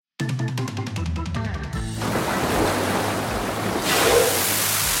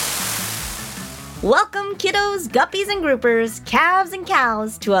Welcome, kiddos, guppies and groupers, calves and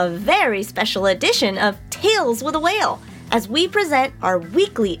cows, to a very special edition of Tales with a Whale, as we present our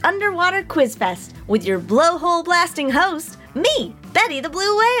weekly underwater quiz fest with your blowhole blasting host, me, Betty the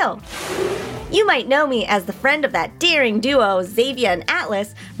Blue Whale. You might know me as the friend of that daring duo, Xavier and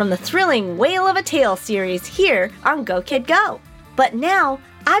Atlas, from the thrilling Whale of a Tale series here on Go Kid Go. But now,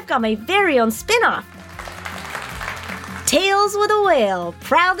 I've got my very own spin-off. Tales with a Whale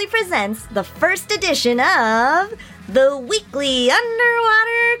proudly presents the first edition of the Weekly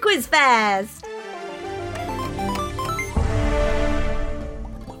Underwater Quiz Fest.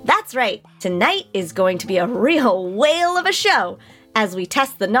 That's right, tonight is going to be a real whale of a show as we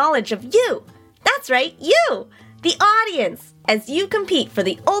test the knowledge of you. That's right, you, the audience, as you compete for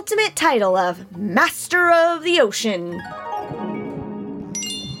the ultimate title of Master of the Ocean.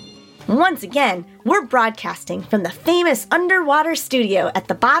 Once again, we're broadcasting from the famous underwater studio at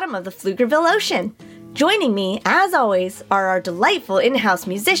the bottom of the Pflugerville Ocean. Joining me, as always, are our delightful in-house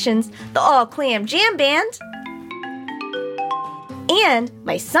musicians, the All Clam Jam Band, and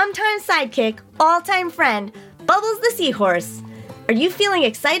my sometime sidekick, all-time friend, Bubbles the Seahorse. Are you feeling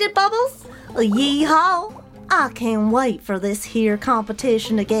excited, Bubbles? Yee-haw! I can't wait for this here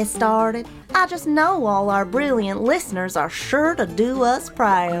competition to get started. I just know all our brilliant listeners are sure to do us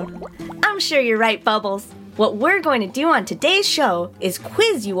proud. I'm sure you're right, Bubbles. What we're going to do on today's show is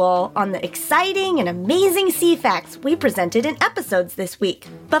quiz you all on the exciting and amazing sea facts we presented in episodes this week.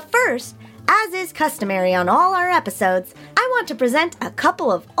 But first, as is customary on all our episodes, I want to present a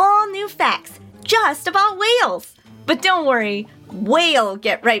couple of all-new facts just about whales. But don't worry, we'll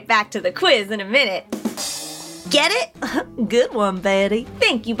get right back to the quiz in a minute. Get it? Good one, Betty.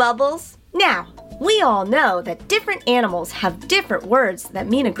 Thank you, Bubbles. Now, we all know that different animals have different words that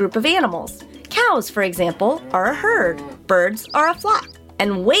mean a group of animals. Cows, for example, are a herd. Birds are a flock.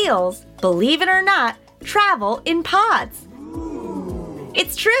 And whales, believe it or not, travel in pods.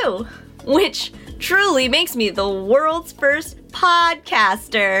 It's true, which truly makes me the world's first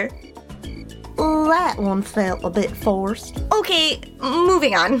podcaster. That one felt a bit forced. Okay,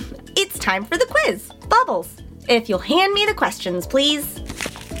 moving on. It's time for the quiz. Bubbles, if you'll hand me the questions, please.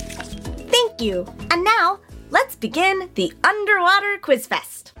 Thank you. And now, let's begin the Underwater Quiz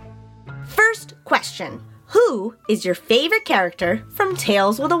Fest. First question. Who is your favorite character from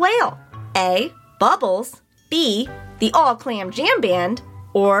Tales with a Whale? A. Bubbles. B. The All Clam Jam Band.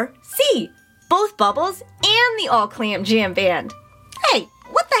 Or C. Both Bubbles and the All Clam Jam Band. Hey,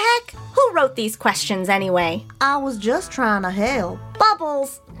 what the heck? Who wrote these questions anyway? I was just trying to help.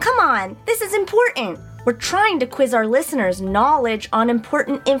 Bubbles, come on, this is important. We're trying to quiz our listeners' knowledge on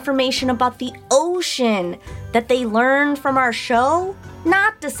important information about the ocean that they learned from our show,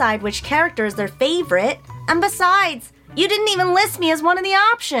 not decide which character is their favorite. And besides, you didn't even list me as one of the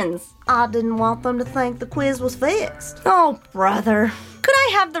options. I didn't want them to think the quiz was fixed. Oh, brother. Could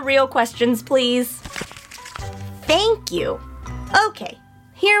I have the real questions, please? Thank you. Okay,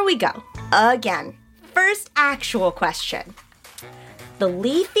 here we go. Again. First actual question. The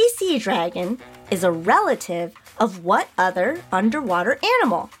leafy sea dragon is a relative of what other underwater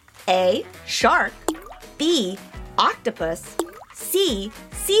animal? A. Shark. B. Octopus. C.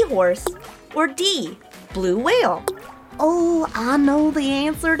 Seahorse. Or D. Blue whale? Oh, I know the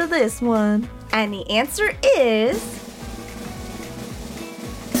answer to this one. And the answer is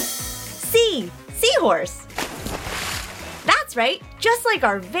C. Seahorse. That's right, just like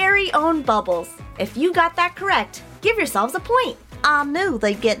our very own Bubbles. If you got that correct, give yourselves a point. I knew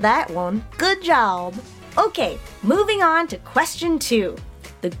they'd get that one. Good job. Okay, moving on to question 2.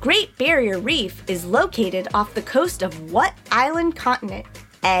 The Great Barrier Reef is located off the coast of what island continent?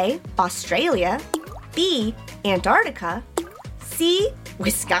 A. Australia. B. Antarctica. C.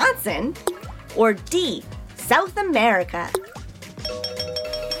 Wisconsin. Or D. South America?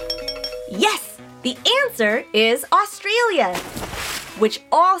 Yes, the answer is Australia, which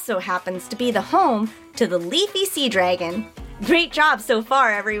also happens to be the home to the leafy sea dragon. Great job so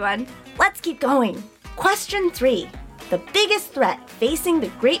far, everyone. Let's keep going. Question 3. The biggest threat facing the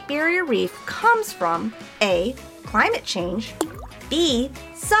Great Barrier Reef comes from A. Climate change. B.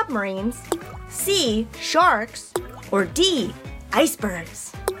 Submarines. C. Sharks. Or D.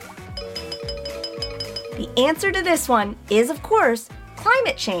 Icebergs? The answer to this one is, of course,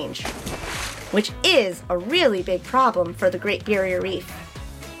 climate change, which is a really big problem for the Great Barrier Reef.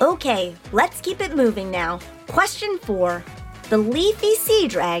 Okay, let's keep it moving now. Question 4. The leafy sea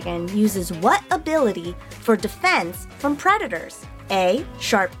dragon uses what ability for defense from predators? A.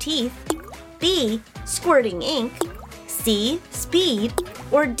 Sharp teeth. B. Squirting ink. C. Speed.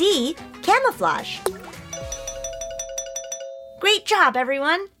 Or D. Camouflage? Great job,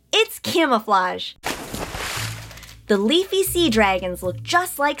 everyone! It's camouflage. The leafy sea dragons look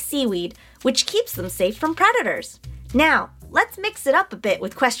just like seaweed, which keeps them safe from predators. Now, let's mix it up a bit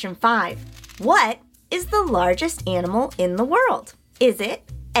with question 5. What is the largest animal in the world? Is it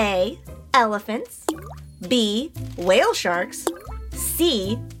A, elephants, B, whale sharks,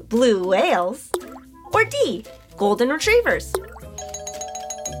 C, blue whales, or D, golden retrievers?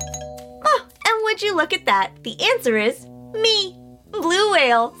 Oh, and would you look at that? The answer is me, blue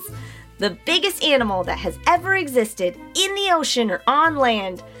whales. The biggest animal that has ever existed in the ocean or on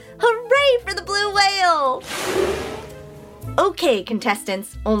land. Hooray for the blue whale! Okay,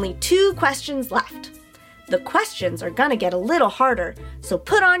 contestants, only 2 questions left. The questions are gonna get a little harder, so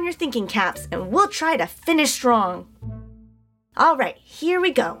put on your thinking caps and we'll try to finish strong. All right, here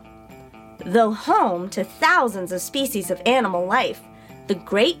we go. Though home to thousands of species of animal life, the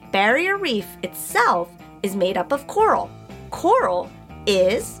Great Barrier Reef itself is made up of coral. Coral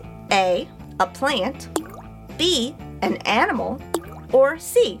is A, a plant, B, an animal, or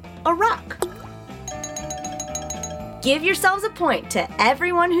C, a rock. Give yourselves a point to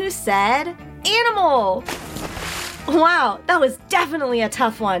everyone who said animal. Wow, that was definitely a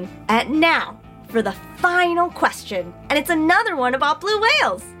tough one. And now for the final question, and it's another one about blue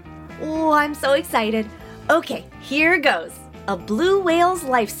whales. Oh, I'm so excited. Okay, here goes. A blue whale's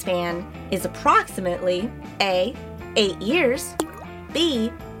lifespan is approximately A, 8 years,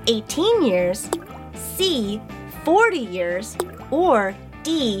 B, 18 years, C, 40 years, or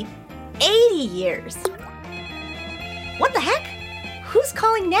D, 80 years. What the heck? Who's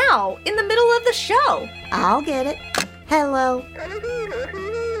calling now in the middle of the show? I'll get it. Hello.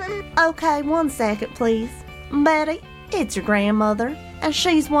 Okay, 1 second, please. Betty, it's your grandmother, and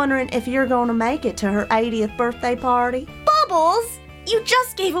she's wondering if you're going to make it to her 80th birthday party. Bubbles, you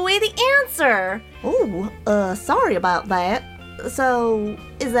just gave away the answer. Oh, sorry about that. So,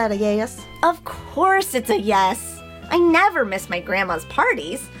 is that a yes? Of course it's a yes. I never miss my grandma's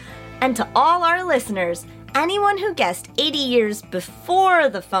parties. And to all our listeners, anyone who guessed 80 years before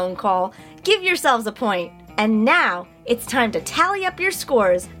the phone call, give yourselves a point. And now, it's time to tally up your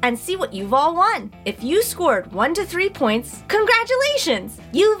scores and see what you've all won. If you scored 1 to 3 points, congratulations!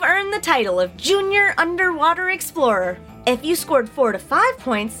 You've earned the title of Junior Underwater Explorer. If you scored 4 to 5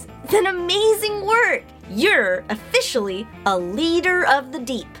 points, then amazing work! You're officially a leader of the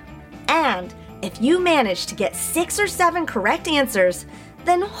deep. And if you managed to get 6 or 7 correct answers,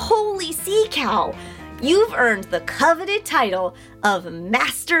 then holy sea cow! You've earned the coveted title of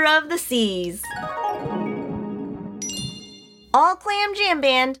Master of the Seas. All Clam Jam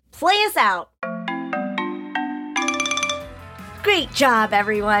Band, play us out. Great job,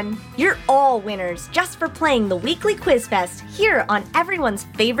 everyone. You're all winners just for playing the weekly Quiz Fest here on everyone's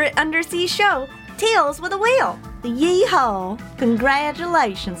favorite undersea show, Tales with a Whale. Yeehaw!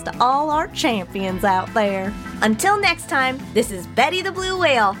 Congratulations to all our champions out there. Until next time, this is Betty the Blue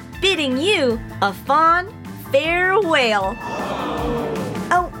Whale bidding you a fond farewell.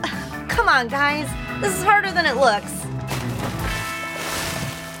 Oh, come on, guys. This is harder than it looks.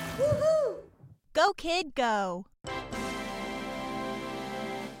 Woohoo! Go, kid, go.